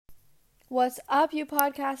What's up, you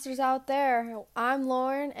podcasters out there? I'm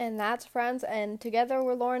Lauren, and that's Friends, and together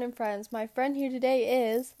we're Lauren and Friends. My friend here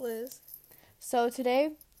today is Liz. So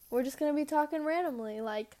today, we're just going to be talking randomly.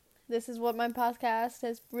 This is what my podcast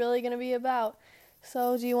is really going to be about.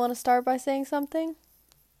 So, do you want to start by saying something?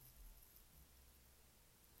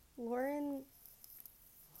 Lauren,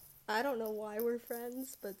 I don't know why we're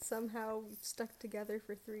friends, but somehow we've stuck together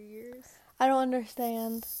for 3 years. I don't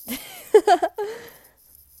understand.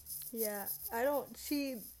 Yeah,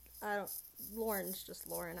 Lauren's just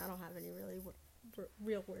Lauren. I don't have any really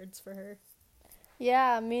real words for her.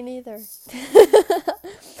 Yeah, me neither.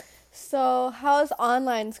 So, how's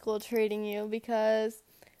online school treating you? Because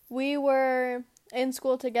we were in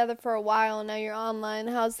school together for a while, and now you're online.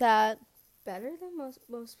 How's that? Better than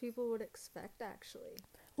most people would expect, actually.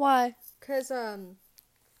 Why? Because,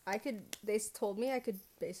 they told me I could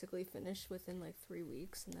basically finish within, 3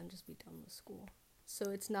 weeks and then just be done with school. So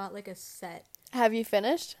it's not, a set... Have you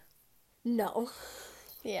finished? No.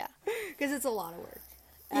 Yeah. Because it's a lot of work.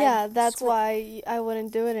 Yeah, that's why I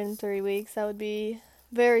wouldn't do it in 3 weeks. That would be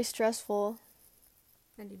very stressful.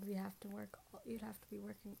 And you'd have to be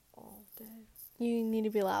working all day. You need to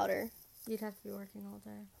be louder. You'd have to be working all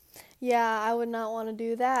day. Yeah, I would not want to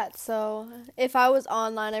do that. So if I was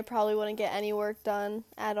online, I probably wouldn't get any work done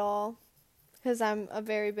at all. Because I'm a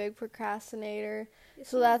very big procrastinator.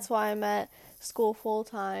 So that's why I'm at school full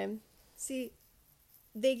time. See,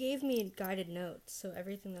 they gave me guided notes, so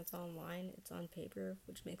everything that's online, it's on paper,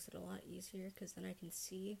 which makes it a lot easier, because then I can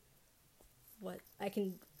see what I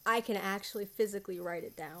can actually physically write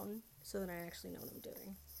it down, so that I actually know what I'm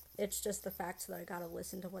doing. It's just the fact that I gotta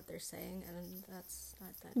listen to what they're saying, and that's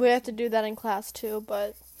not that We easy. have to do that in class too,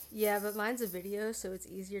 but... Yeah, but mine's a video, so it's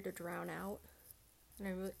easier to drown out.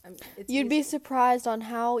 And You'd be surprised on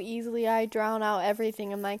how easily I drown out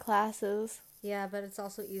everything in my classes. Yeah, but it's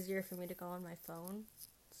also easier for me to go on my phone.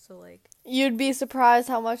 So, You'd be surprised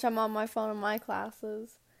how much I'm on my phone in my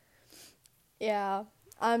classes. Yeah,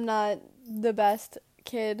 I'm not the best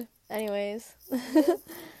kid anyways.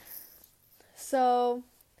 So,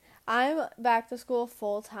 I'm back to school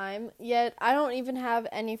full time, yet I don't even have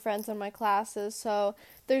any friends in my classes, so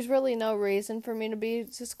there's really no reason for me to be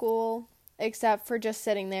to school except for just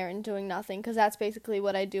sitting there and doing nothing, because that's basically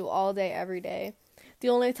what I do all day, every day. The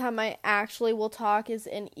only time I actually will talk is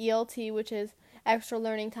in ELT, which is extra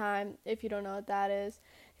learning time, if you don't know what that is.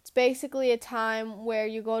 It's basically a time where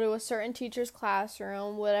you go to a certain teacher's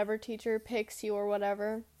classroom, whatever teacher picks you or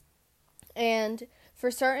whatever. And for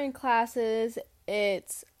certain classes,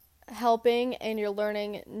 it's helping and you're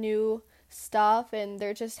learning new stuff and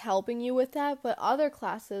they're just helping you with that. But other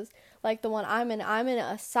classes, like the one I'm in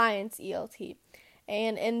a science ELT.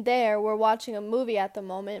 And in there, we're watching a movie at the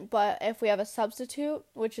moment, but if we have a substitute,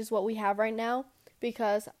 which is what we have right now,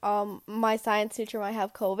 because my science teacher might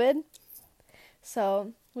have COVID,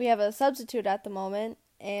 so we have a substitute at the moment,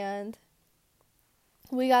 and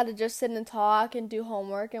we got to just sit and talk and do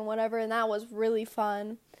homework and whatever, and that was really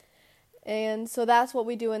fun. And so that's what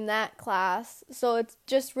we do in that class. So it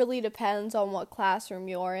just really depends on what classroom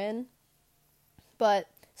you're in. But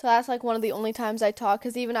so that's one of the only times I talk,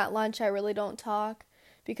 because even at lunch I really don't talk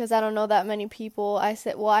because I don't know that many people.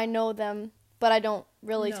 I know them, but I don't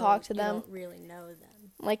really talk to them. You don't really know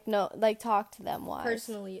them. Talk to them wise.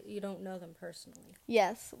 Personally, you don't know them personally.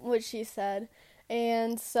 Yes, what she said.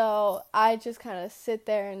 And so I just kind of sit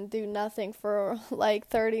there and do nothing for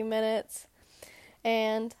 30 minutes.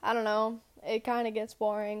 And I don't know, it kind of gets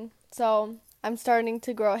boring. So I'm starting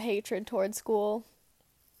to grow hatred towards school.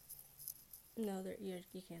 No,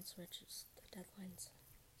 you can't switch. It's the deadlines.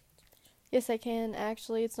 Yes, I can,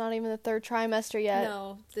 actually. It's not even the third trimester yet.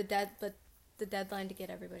 No, but the deadline to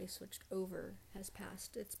get everybody switched over has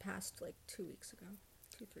passed. It's passed 2 weeks ago.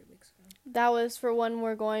 3 weeks ago. That was for when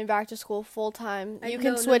we're going back to school full time. You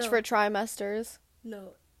can No, switch for trimesters. No,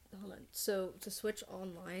 hold on. So to switch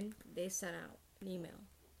online, they sent out an email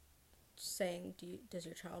saying, does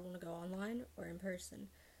your child want to go online or in person?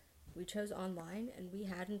 We chose online, and we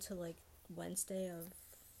had until Wednesday of...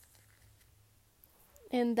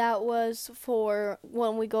 And that was for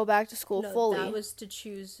when we go back to school fully. No,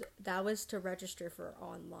 that was to register for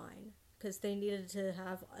online, because they needed to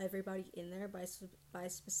have everybody in there by a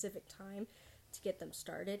specific time to get them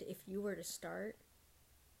started. If you were to start,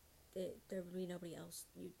 there would be nobody else.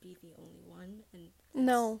 You'd be the only one. And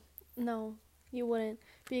No, you wouldn't,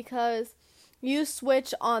 because you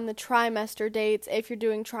switch on the trimester dates if you're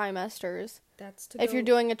doing trimesters. If you're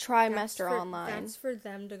doing a trimester online. That's for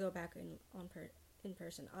them to go back in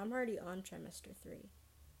person. I'm already on trimester 3.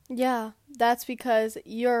 Yeah, that's because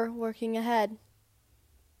you're working ahead.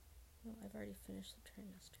 No, I've already finished the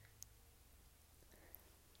trimester.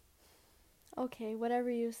 Okay, whatever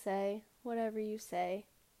you say. Whatever you say.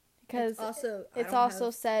 Because it's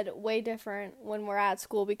also said way different when we're at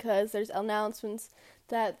school because there's announcements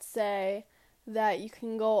that say that you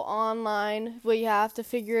can go online, but you have to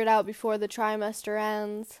figure it out before the trimester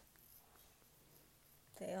ends.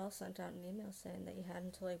 They all sent out an email saying that you had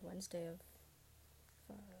until like Wednesday of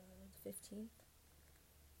the 15th.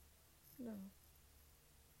 No.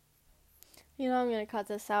 You know I'm going to cut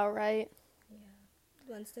this out, right? Yeah.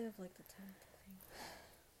 Wednesday of like the 10th, I think.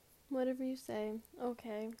 Whatever you say.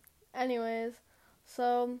 Okay. Anyways,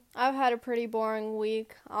 so I've had a pretty boring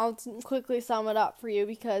week. I'll quickly sum it up for you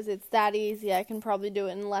because it's that easy. I can probably do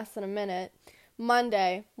it in less than a minute.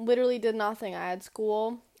 Monday, literally did nothing. I had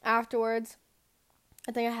school. Afterwards,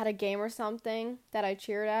 I think I had a game or something that I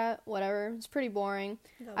cheered at. Whatever. It's pretty boring.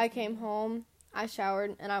 I came home, I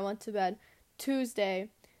showered, and I went to bed. Tuesday,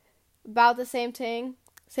 about the same thing,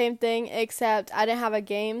 except I didn't have a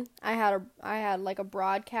game. I had like a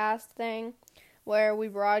broadcast thing where we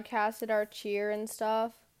broadcasted our cheer and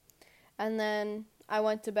stuff. And then I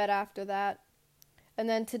went to bed after that. And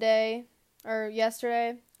then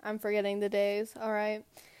yesterday, I'm forgetting the days, alright.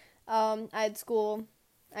 I had school.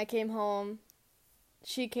 I came home.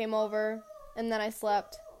 She came over. And then I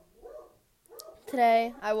slept.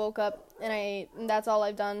 Today, I woke up and I ate. And that's all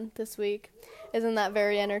I've done this week. Isn't that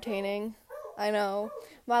very entertaining? I know.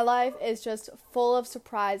 My life is just full of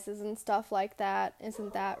surprises and stuff like that.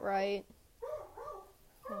 Isn't that right?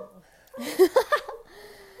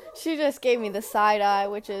 She just gave me the side eye,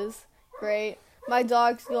 which is great. My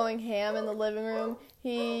dog's going ham in the living room.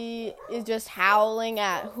 He is just howling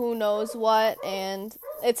at who knows what, and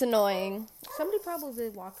it's annoying. Somebody probably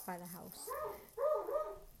walked by the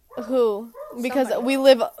house. Who? Because Somebody. we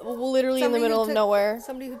live literally in the middle of nowhere.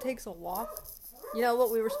 Somebody who takes a walk. You know what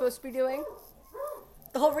we were supposed to be doing?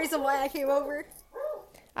 The whole reason why I came over?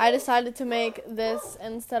 I decided to make this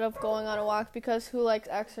instead of going on a walk because who likes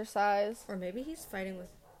exercise? Or maybe he's fighting with...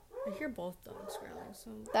 I hear both dogs growling,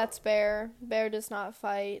 so... That's Bear. Bear does not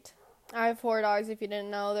fight. I have 4 dogs, if you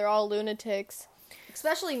didn't know. They're all lunatics.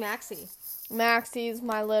 Especially Maxie. Maxie's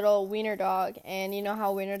my little wiener dog, and you know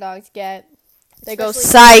how wiener dogs get. They go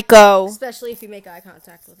psycho. Especially if you make eye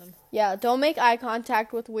contact with them. Yeah, don't make eye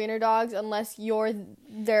contact with wiener dogs unless you're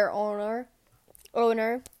their owner.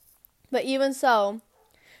 But even so...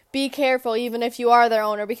 Be careful, even if you are their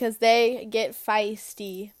owner, because they get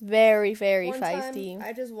feisty. Very, very feisty. One time,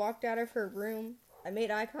 I just walked out of her room. I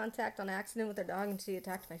made eye contact on accident with her dog, and she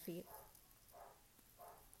attacked my feet.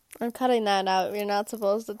 I'm cutting that out. You're not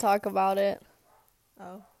supposed to talk about it.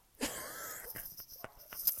 Oh.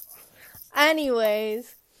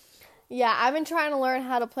 Anyways. Yeah, I've been trying to learn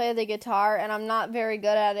how to play the guitar, and I'm not very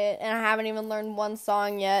good at it, and I haven't even learned one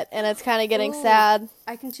song yet, and it's kind of getting sad.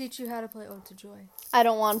 I can teach you how to play Ode to Joy. I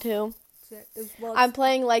don't want to. Well, I'm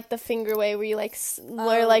playing, like, the finger way, where you, like,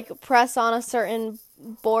 press on a certain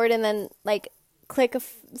board and then, like, click a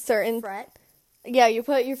certain... Fret? Yeah, you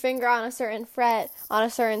put your finger on a certain fret, on a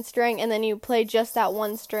certain string, and then you play just that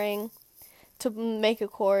one string to make a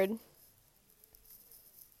chord.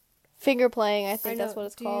 Finger playing, I think that's what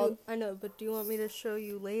it's called. I know, but do you want me to show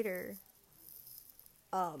you later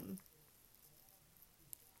what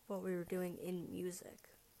we were doing in music?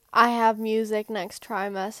 I have music next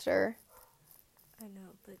trimester. I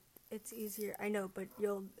know, but it's easier. I know, but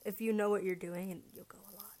if you know what you're doing, and you'll go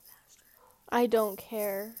a lot faster. I don't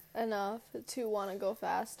care enough to want to go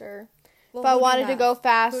faster. Well, if I wanted to go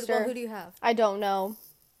faster... Who do you have? I don't know.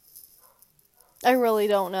 I really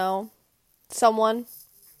don't know. Someone...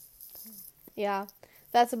 Yeah,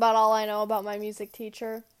 that's about all I know about my music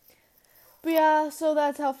teacher. But yeah, so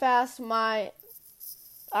that's how fast what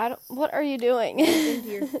are you doing? Look into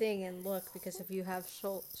your thing and look, because if you have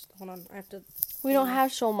hold on, I have to... We don't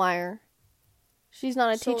have Schulmeyer. She's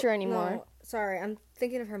not a teacher anymore. No, sorry, I'm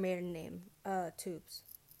thinking of her maiden name. Tubes.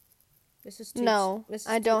 Mrs. Tubes. No,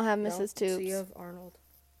 I don't have No? Mrs. Tubes. So you have Arnold.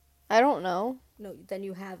 I don't know. No, then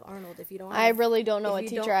you have Arnold. If you don't have... I really don't know what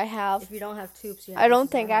teacher I have. If you don't have Tubes, you have I don't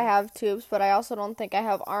Mrs. think Arnold. I have Tubes, but I also don't think I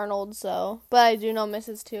have Arnold, so... But I do know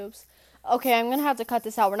Mrs. Tubes. Okay, I'm gonna have to cut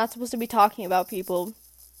this out. We're not supposed to be talking about people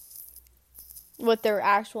with their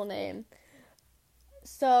actual name.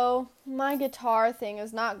 So, my guitar thing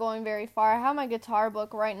is not going very far. I have my guitar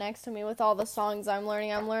book right next to me with all the songs I'm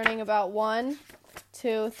learning. I'm learning about 1,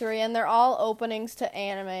 2, 3, and they're all openings to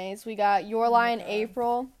animes. We got Your Lie in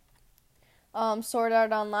April, Sword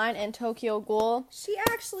Art Online, and Tokyo Ghoul. She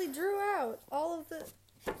actually drew out all of the...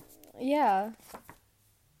 Yeah.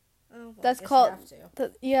 Oh, well, That's called...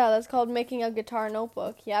 that's called making a guitar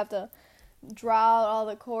notebook. You have to draw out all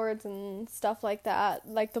the chords and stuff like that,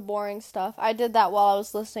 like the boring stuff. I did that while I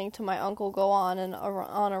was listening to my uncle go on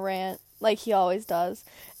a rant, like he always does.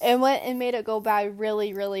 It went and made it go by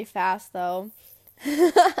really, really fast, though.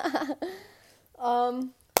 I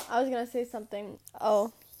was gonna say something.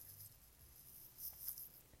 Oh.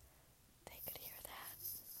 They could hear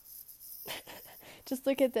that. Just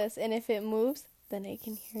look at this, and if it moves, then they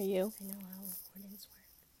can hear you. I know how recordings work.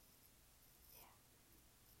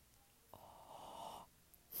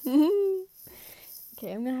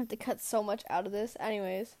 Okay, I'm gonna have to cut so much out of this.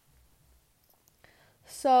 Anyways.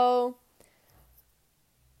 So,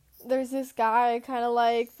 there's this guy I kind of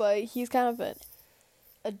like, but he's kind of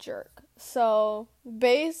a jerk. So,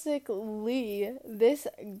 basically, this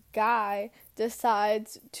guy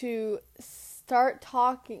decides to start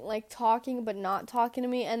talking but not talking to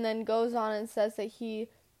me, and then goes on and says that he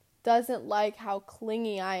doesn't like how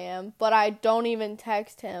clingy I am, but I don't even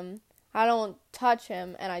text him. I don't touch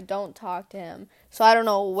him, and I don't talk to him. So I don't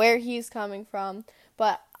know where he's coming from,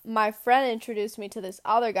 but my friend introduced me to this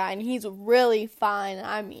other guy, and he's really fine.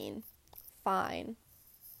 I mean, fine.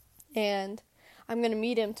 And I'm going to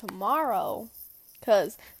meet him tomorrow,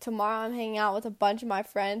 because tomorrow I'm hanging out with a bunch of my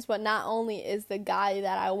friends, but not only is the guy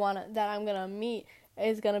that I'm going to meet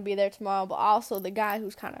is going to be there tomorrow, but also the guy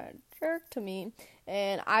who's kind of a jerk to me,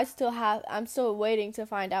 and I'm still waiting to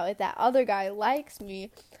find out if that other guy likes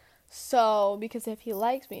me. So, because if he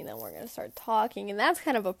likes me, then we're going to start talking, and that's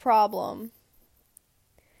kind of a problem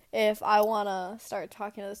if I want to start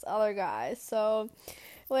talking to this other guy. So,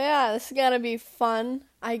 well, yeah, this is going to be fun,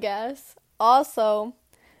 I guess. Also,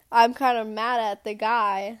 I'm kind of mad at the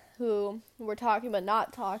guy who we're talking but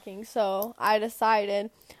not talking, so I decided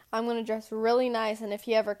I'm going to dress really nice, and if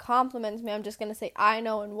he ever compliments me, I'm just going to say I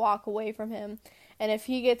know and walk away from him. And if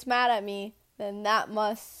he gets mad at me, then that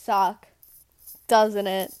must suck, doesn't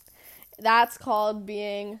it? That's called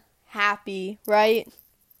being happy, right?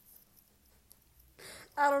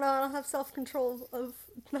 I don't know, I don't have self-control of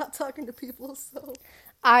not talking to people, so...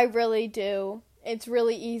 I really do. It's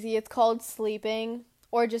really easy. It's called sleeping,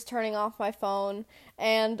 or just turning off my phone,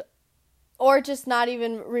 or just not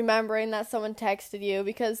even remembering that someone texted you,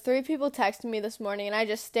 because 3 people texted me this morning, and I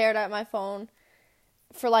just stared at my phone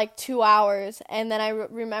for like 2 hours, and then I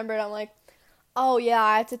remembered, I'm like, oh yeah,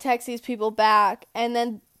 I have to text these people back, and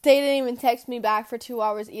then they didn't even text me back for 2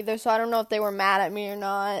 hours either, so I don't know if they were mad at me or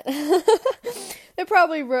not. They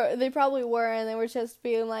probably were, and they were just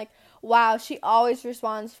being like, wow, she always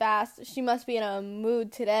responds fast. She must be in a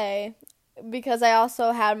mood today. Because I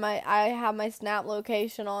have my Snap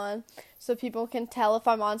location on, so people can tell if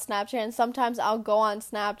I'm on Snapchat. And sometimes I'll go on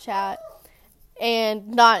Snapchat and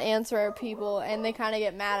not answer people, and they kind of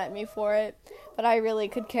get mad at me for it. But I really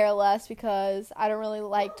could care less, because I don't really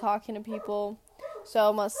like talking to people. So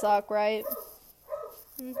it must suck, right?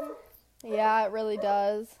 Mm-hmm. Yeah, it really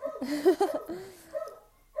does.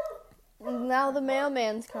 Now the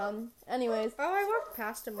mailman's come. Anyways. Oh, I walked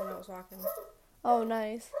past him when I was walking. Oh,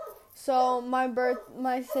 nice. So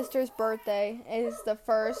my sister's birthday is the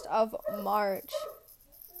 1st of March.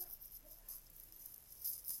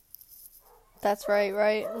 That's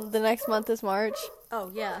right? The next month is March.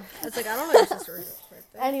 Oh, yeah. I was like, I don't know your sister's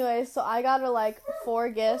birthday. Anyway, so I got her 4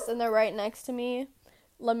 gifts, and they're right next to me.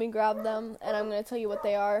 Let me grab them, and I'm going to tell you what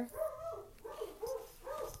they are.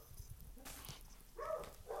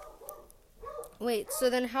 Wait, so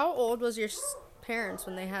then how old was your parents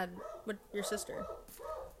when they had your sister?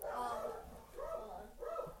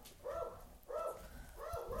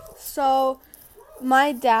 So,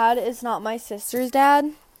 my dad is not my sister's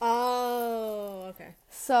dad. Oh, okay.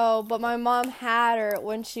 So, but my mom had her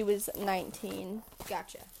when she was 19.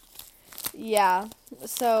 Gotcha. Yeah.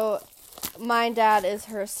 So, my dad is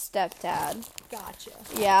her stepdad. Gotcha.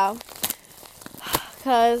 Yeah.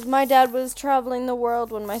 Because my dad was traveling the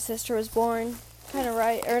world when my sister was born. Kind of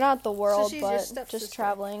right. Or not the world, but just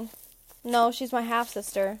traveling. No, she's my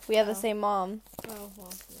half-sister. We have the same mom. Oh,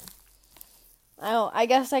 well, yeah. I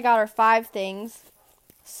guess I got her 5 things.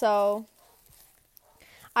 So,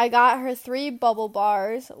 I got her 3 bubble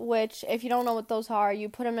bars, which, if you don't know what those are, you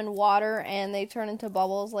put them in water and they turn into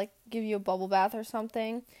bubbles, like give you a bubble bath or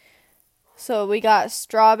something. So, we got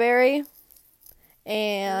strawberry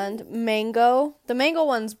and mango. The mango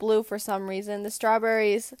one's blue for some reason. The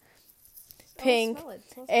strawberry's pink.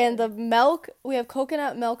 And the milk, we have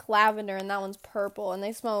coconut milk lavender, and that one's purple, and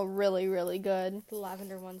they smell really, really good. The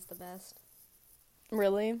lavender one's the best.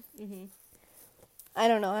 Really? Mm-hmm. I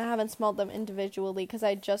don't know. I haven't smelled them individually because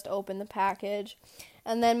I just opened the package.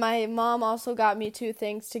 And then my mom also got me 2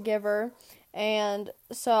 things to give her. And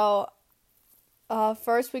so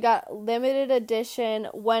First, we got limited edition.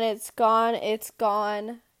 When it's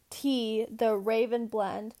gone. Tea, the Raven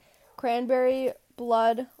blend, cranberry,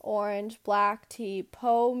 blood orange, black tea.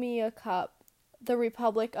 Pour me a cup. The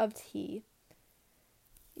Republic of Tea.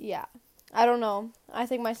 Yeah, I don't know. I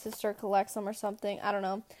think my sister collects them or something. I don't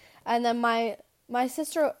know. And then my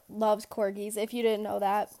sister loves corgis. If you didn't know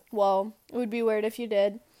that, well, it would be weird if you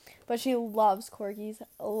did. But she loves corgis,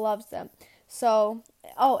 loves them. So,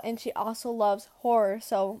 and she also loves horror.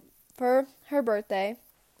 So, for her birthday,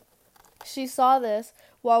 she saw this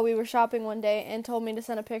while we were shopping one day and told me to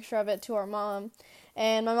send a picture of it to our mom.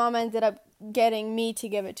 And my mom ended up getting me to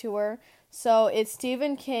give it to her. So, it's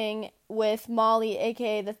Stephen King with Molly,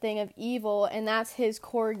 a.k.a. the Thing of Evil, and that's his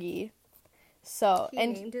corgi. So, He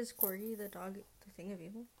named his corgi the dog, the Thing of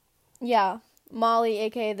Evil? Yeah, Molly,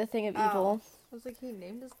 a.k.a. the Thing of Evil. I was like, he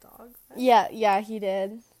named his dog that? Yeah, he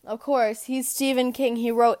did. Of course, he's Stephen King. He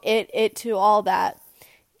wrote It to all that.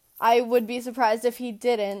 I would be surprised if he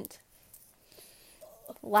didn't.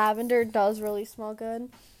 Lavender does really smell good.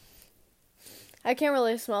 I can't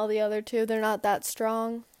really smell the other two. They're not that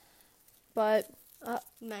strong. But,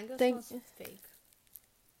 Mango smells fake.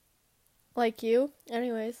 Like you?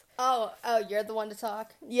 Anyways. Oh, you're the one to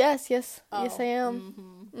talk? Yes, I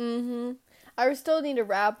am. I still need to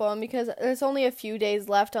wrap them because there's only a few days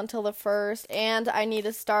left until the 1st, and I need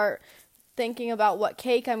to start thinking about what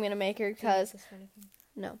cake I'm going to make her because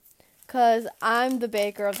I'm the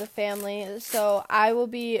baker of the family, so I will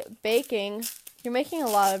be baking. You're making a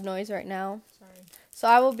lot of noise right now. Sorry.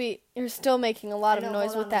 So you're still making a lot of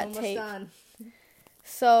noise with that tape.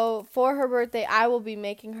 So for her birthday, I will be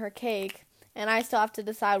making her cake, and I still have to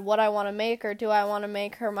decide what I want to make her. Do I want to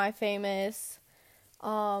make her my famous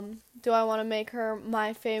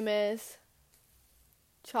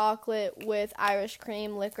chocolate with Irish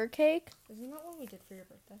cream liquor cake? Isn't that what we did for your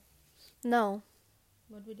birthday? No.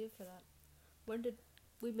 What did we do for that?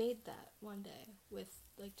 We made that one day with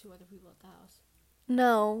like 2 other people at the house?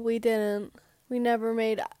 No, we didn't. We never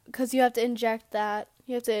made, because you have to inject that.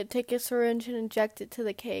 You have to take a syringe and inject it to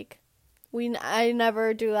the cake. I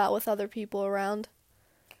never do that with other people around.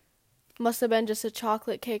 Must have been just a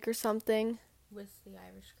chocolate cake or something. With the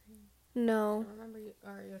Irish cream? No. I remember you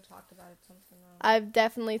talked about it something else. I've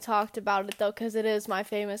definitely talked about it, though, because it is my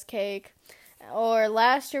famous cake. Or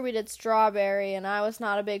last year we did strawberry, and I was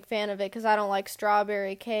not a big fan of it because I don't like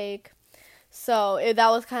strawberry cake. So that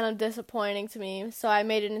was kind of disappointing to me. So I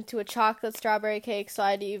made it into a chocolate strawberry cake, so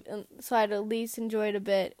I'd at least enjoy it a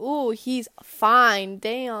bit. Ooh, he's fine.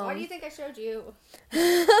 Damn. Why do you think I showed you?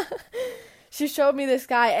 She showed me this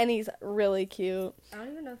guy, and he's really cute. I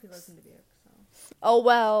don't even know if he lives in Dubuque, so. Oh,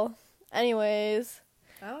 well. Anyways.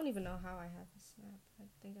 I don't even know how I have his snap. I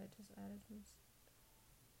think I just added him.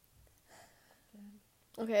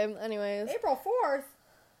 Okay, anyways. April 4th?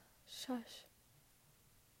 Shush.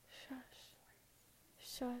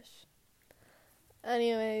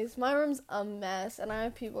 Anyways, my room's a mess, and I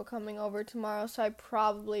have people coming over tomorrow, so I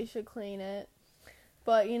probably should clean it.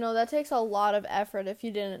 But, that takes a lot of effort if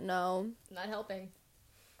you didn't know. Not helping.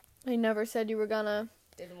 I never said you were gonna.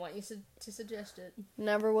 Didn't want you to suggest it.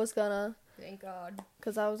 Never was gonna. Thank God.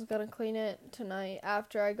 Because I was gonna clean it tonight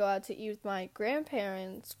after I go out to eat with my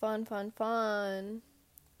grandparents. Fun.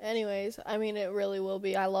 Anyways, it really will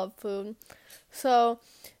be. I love food. So,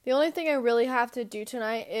 the only thing I really have to do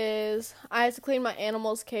tonight is I have to clean my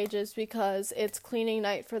animals' cages because it's cleaning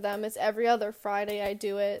night for them. It's every other Friday I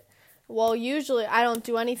do it. Well, usually I don't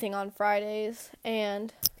do anything on Fridays,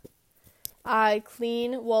 and I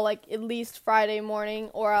clean, at least Friday morning,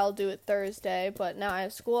 or I'll do it Thursday, but now I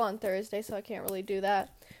have school on Thursday, so I can't really do that.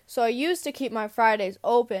 So I used to keep my Fridays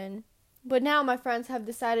open, but now my friends have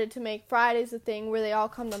decided to make Fridays a thing where they all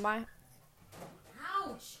come to my...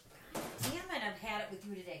 Ouch! God damn it, I've had it with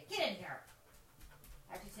you today. Get in here.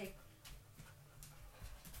 I have to take...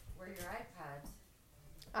 Where are your iPods?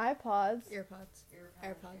 iPods. AirPods.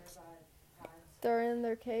 AirPods. They're in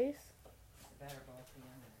their case. Better both be in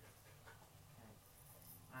there.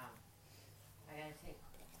 Okay. I gotta take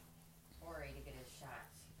Ori to get his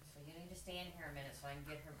shots. So you need to stay in here a minute so I can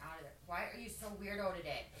get him out of there. Why are you so weirdo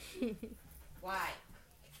today? Why?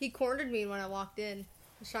 He cornered me when I walked in. I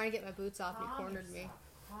was trying to get my boots off and he cornered me.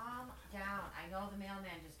 Calm down. I know the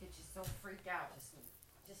mailman just gets you so freaked out.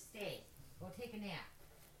 Just stay. Go take a nap.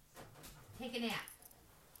 Take a nap.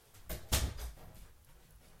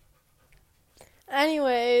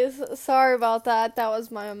 Anyways, sorry about that. That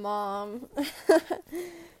was my mom.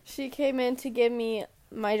 She came in to give me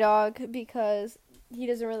my dog because he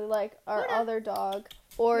doesn't really like our other dog,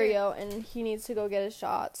 Oreo, and he needs to go get his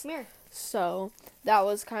shots. Come here. So that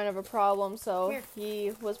was kind of a problem. So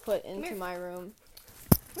he was put into my room.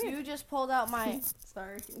 You just pulled out my...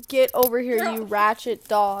 Sorry. Get over here, Girl. you ratchet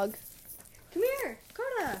dog. Come here,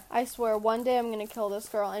 Coda. I swear, one day I'm gonna kill this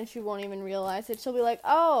girl and she won't even realize it. She'll be like,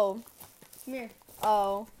 oh. Come here.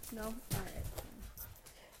 Oh. No. All right.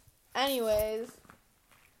 Anyways.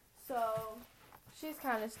 So, she's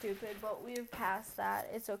kind of stupid, but we've passed that.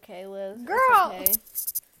 It's okay, Liz. Girl!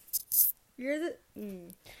 It's okay. You're the.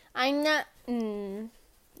 I'm not...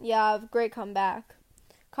 Yeah, great comeback.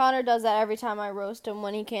 Connor does that every time I roast him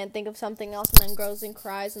when he can't think of something else and then goes and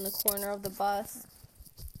cries in the corner of the bus.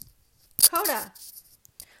 Coda.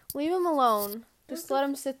 Leave him alone. What's Just let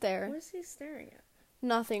him sit there. What is he staring at?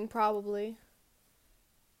 Nothing, probably.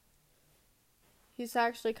 He's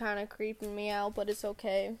actually kind of creeping me out, but it's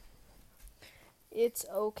okay. It's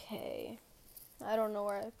okay. I don't know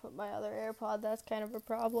where I put my other AirPod. That's kind of a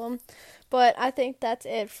problem. But I think that's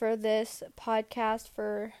it for this podcast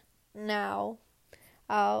for now.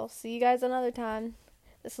 I'll see you guys another time.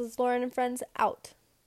 This is Lauren and Friends out.